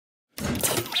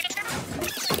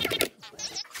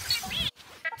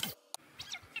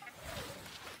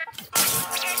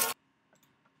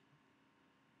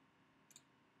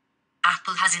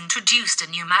Apple has introduced a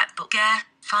new MacBook Air,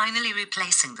 finally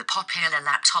replacing the popular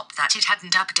laptop that it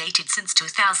hadn't updated since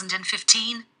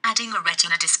 2015, adding a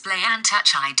Retina display and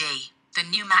Touch ID. The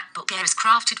new MacBook Air is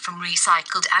crafted from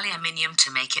recycled aluminium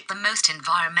to make it the most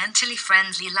environmentally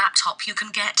friendly laptop you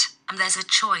can get, and there's a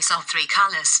choice of 3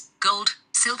 colors: gold,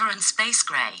 silver and space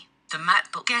gray. The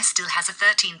MacBook Air still has a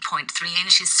 13.3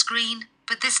 inches screen,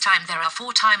 but this time there are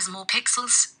 4 times more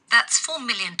pixels. That's 4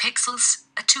 million pixels,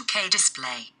 a 2K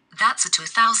display. That's a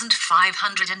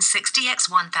 2560 x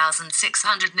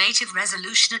 1600 native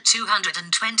resolution at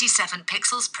 227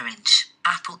 pixels per inch.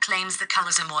 Apple claims the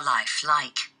colors are more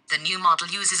lifelike. The new model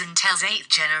uses Intel's 8th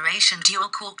generation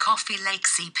dual-core Coffee Lake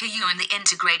CPU and the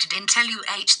integrated Intel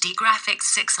UHD graphics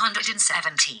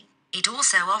 617. It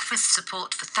also offers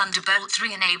support for Thunderbolt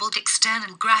 3-enabled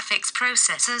external graphics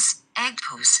processors,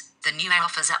 EGPUs. The new Air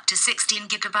offers up to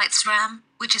 16GB RAM,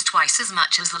 which is twice as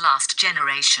much as the last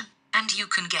generation. And you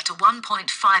can get a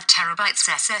 1.5TB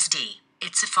SSD.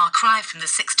 It's a far cry from the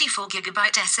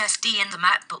 64GB SSD in the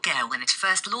MacBook Air when it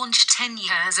first launched 10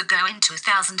 years ago in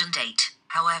 2008.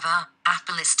 However,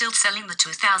 Apple is still selling the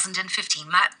 2015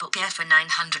 MacBook Air for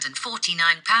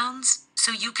 £949,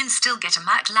 so you can still get a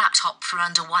Mac laptop for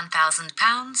under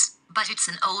 £1,000, but it's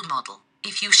an old model.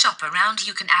 If you shop around,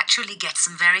 you can actually get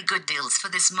some very good deals for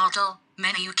this model.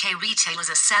 Many UK retailers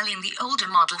are selling the older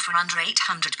model for under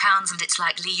 £800, and it's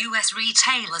likely US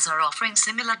retailers are offering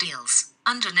similar deals.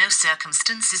 Under no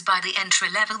circumstances buy the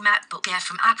entry-level MacBook Air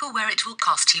from Apple, where it will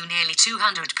cost you nearly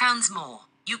 £200 more.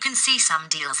 You can see some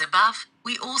deals above.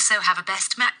 We also have a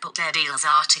Best MacBook Air Deals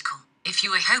article. If you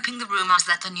were hoping the rumors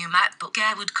that the new MacBook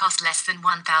Air would cost less than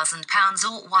 £1,000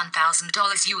 or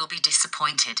 $1,000, you will be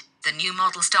disappointed. The new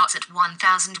model starts at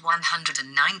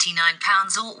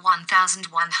 £1,199 or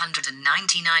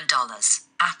 $1,199.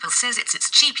 Apple says it's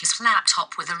its cheapest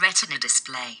laptop with a Retina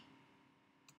display.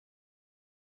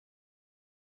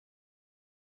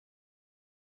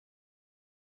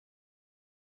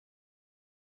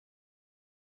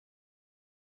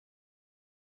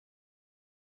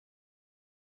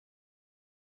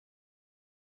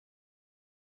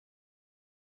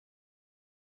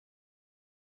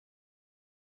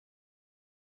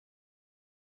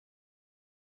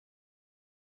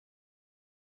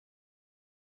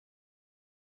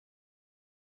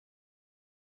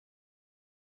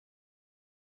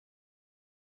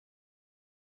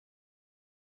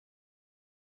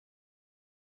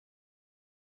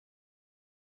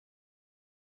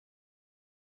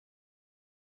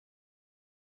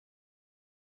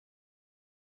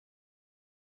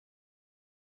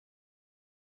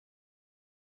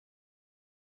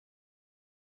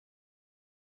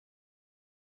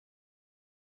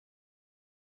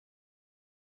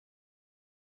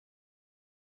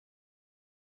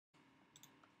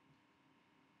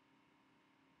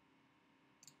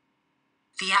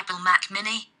 The Apple Mac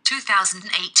Mini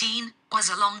 2018 was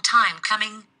a long time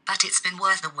coming, but it's been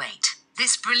worth the wait.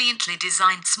 This brilliantly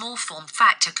designed small form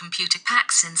factor computer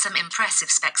packs in some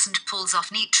impressive specs and pulls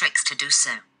off neat tricks to do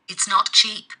so. It's not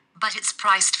cheap, but it's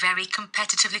priced very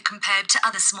competitively compared to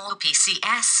other small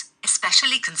PCs,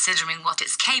 especially considering what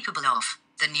it's capable of.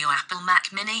 The new Apple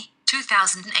Mac Mini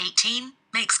 2018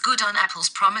 makes good on Apple's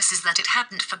promises that it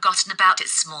hadn't forgotten about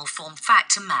its small form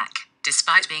factor Mac.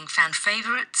 Despite being fan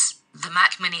favorites, the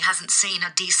Mac Mini hasn't seen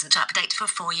a decent update for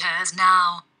 4 years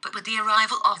now, but with the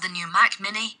arrival of the new Mac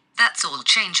Mini, that's all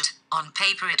changed. On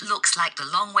paper it looks like the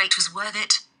long wait was worth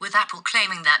it, with Apple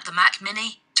claiming that the Mac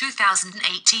Mini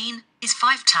 2018 is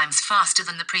 5 times faster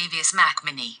than the previous Mac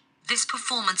Mini. This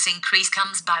performance increase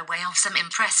comes by way of some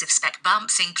impressive spec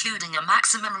bumps, including a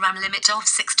maximum RAM limit of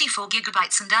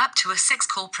 64GB and up to a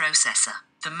 6-core processor.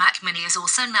 The Mac Mini is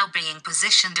also now being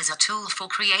positioned as a tool for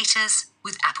creators,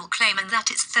 with Apple claiming that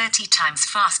it's 30 times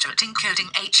faster at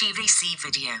encoding HEVC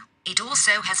video. It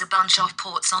also has a bunch of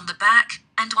ports on the back,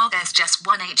 and while there's just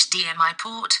one HDMI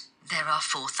port, there are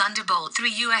 4 Thunderbolt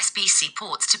 3 USB-C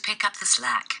ports to pick up the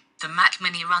slack. The Mac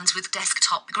Mini runs with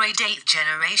desktop-grade 8th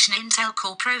generation Intel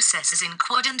Core processors in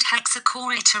quad and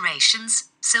hexa-core iterations,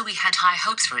 so we had high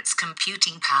hopes for its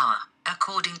computing power.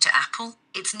 According to Apple,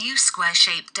 its new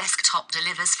square-shaped desktop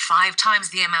delivers 5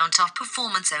 times the amount of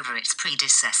performance over its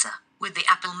predecessor. With the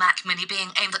Apple Mac Mini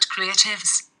being aimed at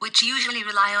creatives, which usually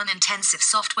rely on intensive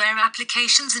software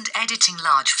applications and editing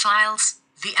large files,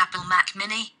 the Apple Mac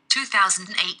Mini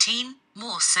 2018,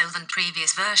 more so than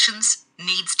previous versions,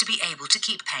 needs to be able to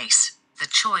keep pace. The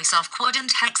choice of quad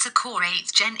and hexa-core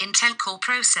 8th Gen Intel Core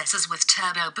processors with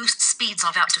turbo boost speeds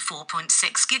of up to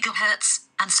 4.6 GHz,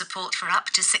 and support for up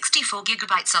to 64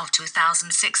 GB of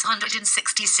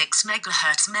 2666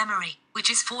 MHz memory,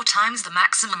 which is 4 times the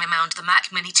maximum amount the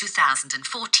Mac Mini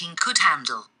 2014 could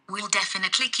handle, will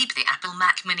definitely keep the Apple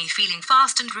Mac Mini feeling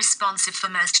fast and responsive for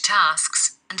most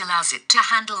tasks, and allows it to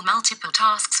handle multiple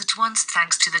tasks at once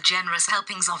thanks to the generous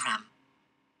helpings of RAM.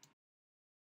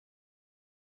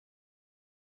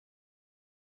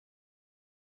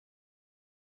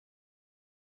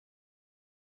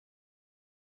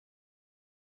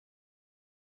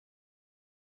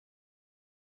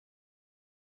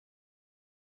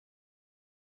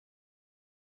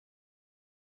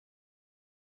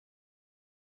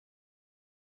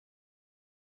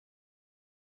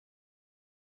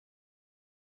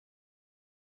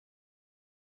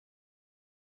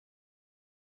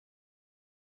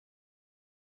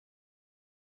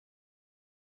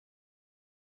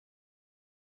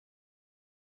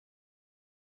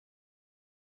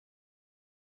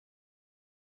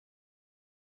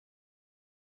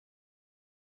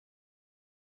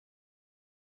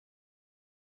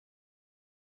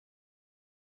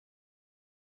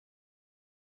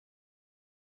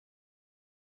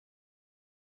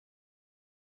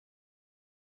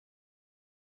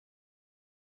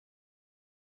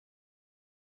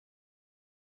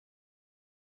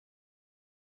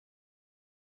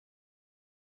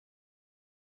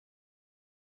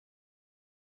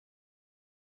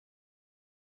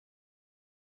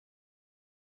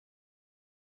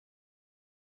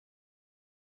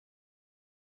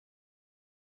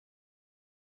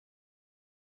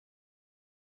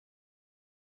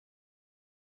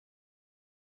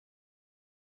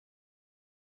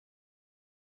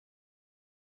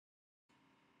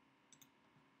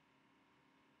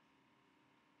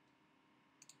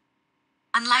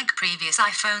 Unlike previous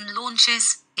iPhone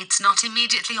launches, it's not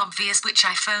immediately obvious which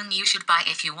iPhone you should buy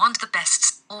if you want the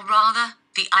best, or rather,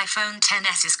 the iPhone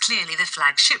XS is clearly the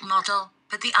flagship model,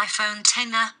 but the iPhone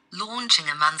XR, launching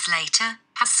a month later,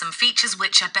 has some features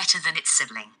which are better than its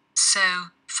sibling.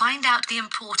 So, find out the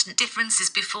important differences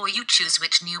before you choose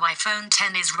which new iPhone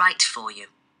X is right for you.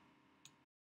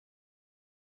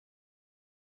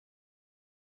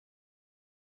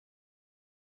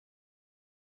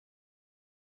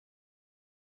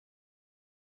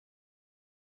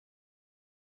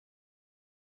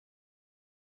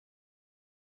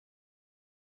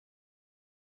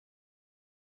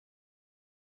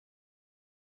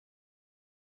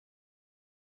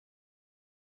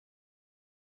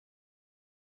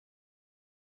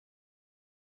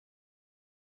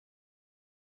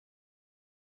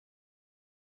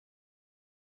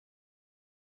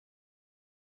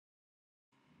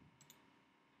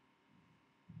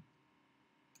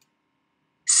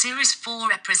 Series 4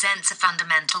 represents a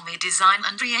fundamental redesign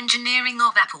and re-engineering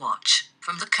of Apple Watch.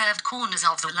 From the curved corners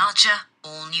of the larger,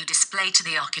 all-new display to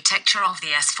the architecture of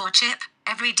the S4 chip,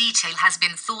 every detail has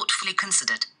been thoughtfully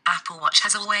considered. Apple Watch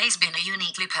has always been a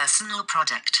uniquely personal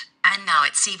product, and now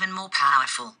it's even more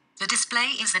powerful. The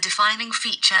display is the defining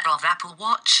feature of Apple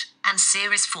Watch, and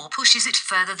Series 4 pushes it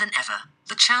further than ever.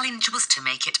 The challenge was to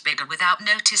make it bigger without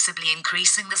noticeably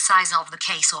increasing the size of the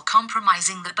case or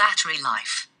compromising the battery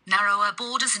life. Narrower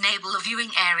borders enable a viewing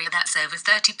area that's over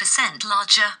 30%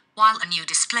 larger, while a new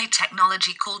display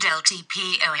technology called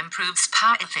LTPO improves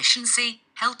power efficiency,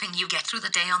 helping you get through the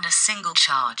day on a single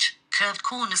charge. Curved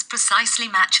corners precisely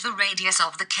match the radius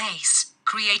of the case,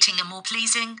 creating a more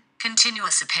pleasing,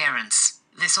 continuous appearance.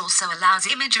 This also allows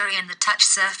imagery in the touch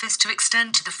surface to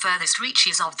extend to the furthest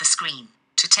reaches of the screen.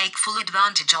 To take full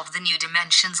advantage of the new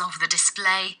dimensions of the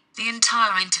display, the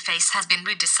entire interface has been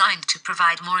redesigned to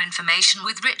provide more information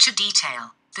with richer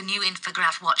detail. The new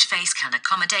infograph watch face can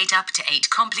accommodate up to 8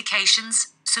 complications,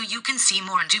 so you can see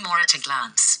more and do more at a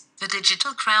glance. The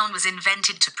digital crown was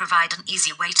invented to provide an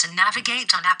easy way to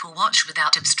navigate on Apple Watch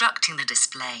without obstructing the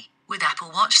display. With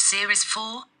Apple Watch Series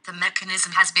 4, the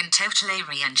mechanism has been totally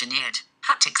re-engineered.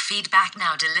 Haptic feedback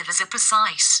now delivers a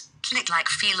precise, click-like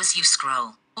feel as you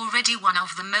scroll. Already one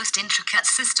of the most intricate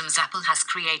systems Apple has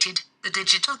created, the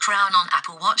digital crown on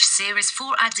Apple Watch Series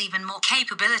 4 adds even more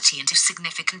capability into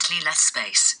significantly less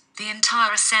space. The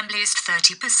entire assembly is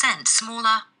 30%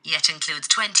 smaller, yet includes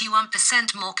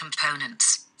 21% more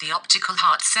components. The optical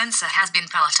heart sensor has been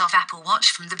part of Apple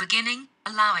Watch from the beginning,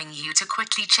 allowing you to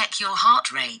quickly check your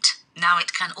heart rate. Now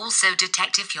it can also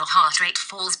detect if your heart rate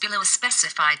falls below a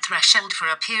specified threshold for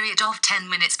a period of 10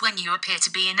 minutes when you appear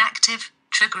to be inactive,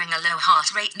 triggering a low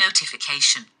heart rate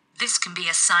notification. This can be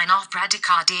a sign of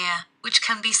bradycardia, which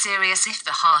can be serious if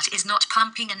the heart is not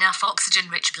pumping enough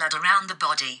oxygen-rich blood around the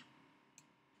body.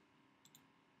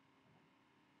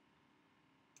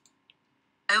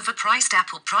 Overpriced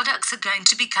Apple products are going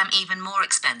to become even more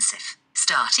expensive.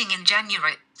 Starting in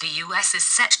January, the US is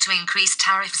set to increase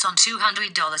tariffs on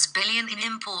 $200 billion in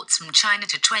imports from China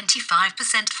to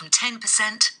 25% from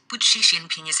 10%, which Xi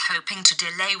Jinping is hoping to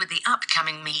delay with the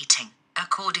upcoming meeting.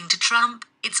 According to Trump,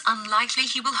 it's unlikely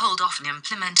he will hold off on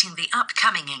implementing the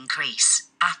upcoming increase.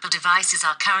 Apple devices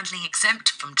are currently exempt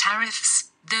from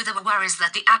tariffs, though there were worries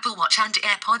that the Apple Watch and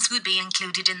AirPods would be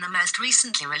included in the most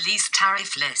recently released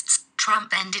tariff lists.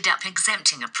 Trump ended up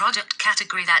exempting a product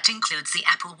category that includes the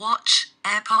Apple Watch,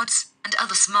 AirPods, and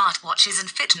other smartwatches and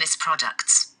fitness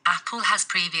products. Apple has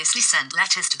previously sent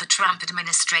letters to the Trump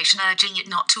administration urging it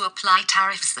not to apply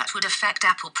tariffs that would affect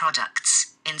Apple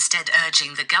products, instead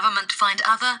urging the government to find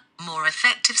other, more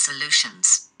effective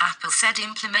solutions. Apple said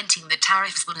implementing the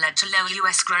tariffs would lead to lower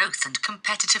U.S. growth and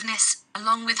competitiveness,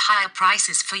 along with higher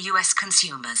prices for U.S.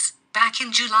 consumers. Back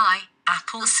in July,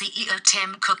 Apple CEO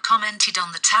Tim Cook commented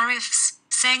on the tariffs,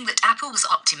 saying that Apple was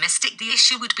optimistic the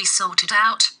issue would be sorted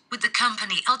out, with the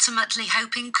company ultimately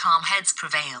hoping calm heads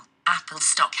prevail. Apple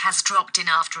stock has dropped in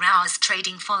after-hours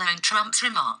trading following Trump's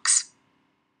remarks.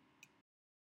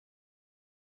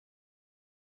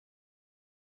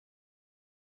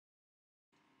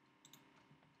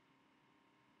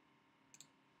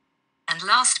 And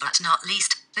last but not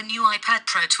least, the new iPad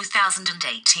Pro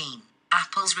 2018.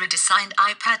 Apple's redesigned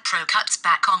iPad Pro cuts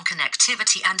back on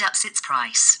connectivity and ups its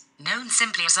price. Known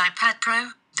simply as iPad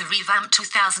Pro, the revamped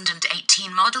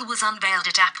 2018 model was unveiled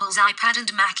at Apple's iPad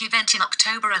and Mac event in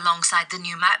October alongside the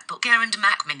new MacBook Air and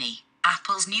Mac Mini.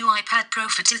 Apple's new iPad Pro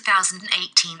for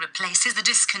 2018 replaces the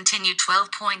discontinued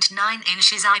 12.9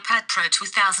 inches iPad Pro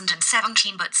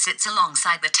 2017 but sits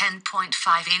alongside the 10.5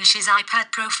 inches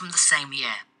iPad Pro from the same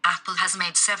year. Apple has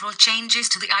made several changes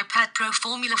to the iPad Pro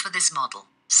formula for this model.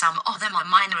 Some of them are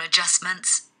minor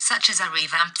adjustments, such as a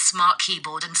revamped smart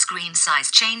keyboard and screen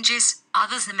size changes.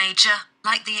 Others are major,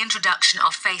 like the introduction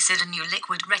of Face ID, a new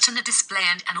liquid retina display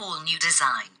and an all-new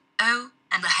design. Oh,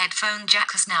 and the headphone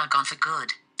jack has now gone for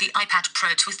good. The iPad Pro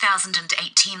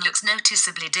 2018 looks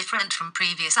noticeably different from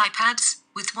previous iPads,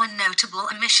 with one notable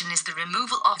omission is the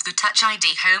removal of the Touch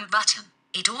ID home button.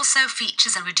 It also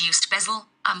features a reduced bezel,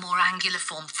 a more angular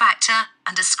form factor,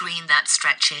 and a screen that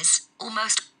stretches,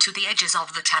 almost, to the edges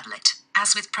of the tablet.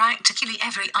 As with practically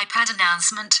every iPad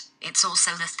announcement, it's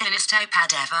also the thinnest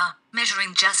iPad ever,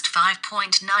 measuring just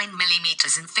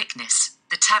 5.9mm in thickness.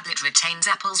 The tablet retains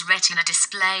Apple's Retina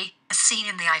display, as seen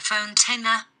in the iPhone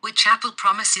X, which Apple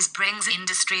promises brings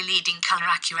industry-leading color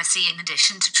accuracy in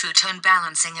addition to true tone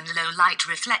balancing and low light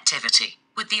reflectivity.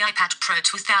 With the iPad Pro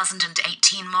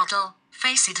 2018 model,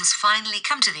 Face ID has finally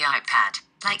come to the iPad.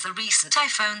 Like the recent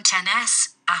iPhone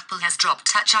XS, Apple has dropped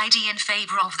Touch ID in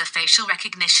favor of the facial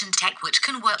recognition tech, which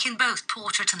can work in both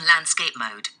portrait and landscape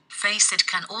mode. Face ID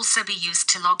can also be used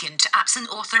to log into apps and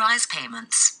authorize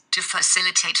payments. To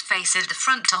facilitate Face ID, the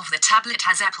front of the tablet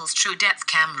has Apple's True Depth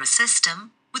camera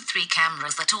system, with 3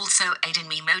 cameras that also aid in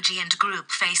Memoji and group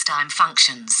FaceTime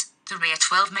functions. The rear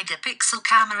 12-megapixel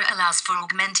camera allows for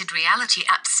augmented reality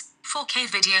apps, 4K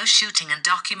video shooting and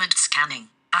document scanning.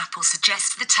 Apple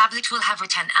suggests the tablet will have a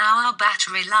 10-hour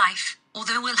battery life,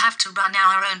 although we'll have to run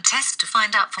our own test to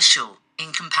find out for sure.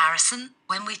 In comparison,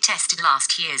 when we tested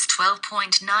last year's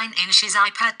 12.9 inches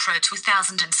iPad Pro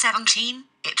 2017,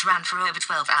 it ran for over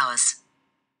 12 hours.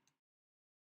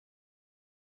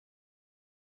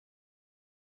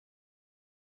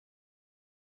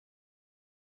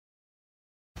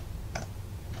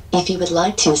 If you would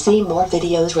like to see more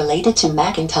videos related to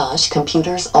Macintosh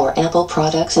computers or Apple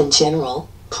products in general,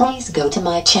 please go to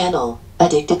my channel,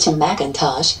 Addicted to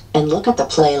Macintosh, and look at the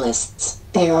playlists.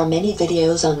 There are many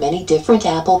videos on many different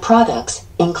Apple products,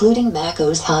 including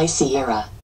macOS High Sierra.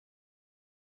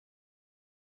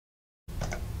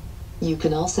 You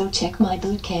can also check my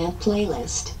Bootcamp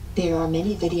playlist. There are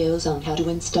many videos on how to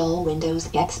install Windows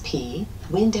XP,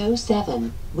 Windows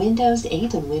 7, Windows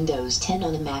 8 and Windows 10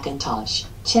 on a Macintosh.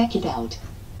 Check it out.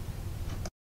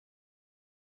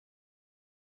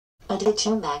 Addicted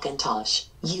to Macintosh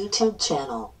YouTube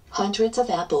channel. Hundreds of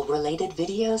Apple-related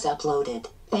videos uploaded.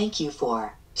 Thank you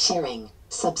for sharing,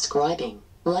 subscribing,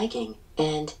 liking,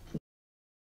 and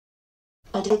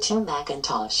Addicted to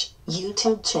Macintosh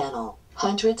YouTube channel.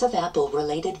 Hundreds of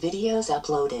Apple-related videos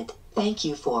uploaded. Thank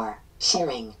you for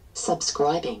sharing,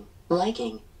 subscribing,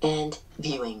 liking, and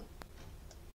viewing.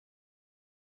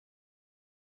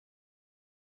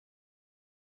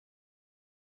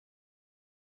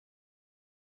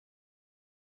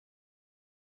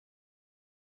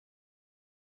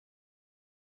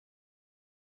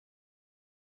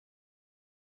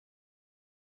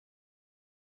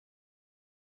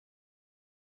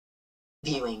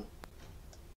 Viewing.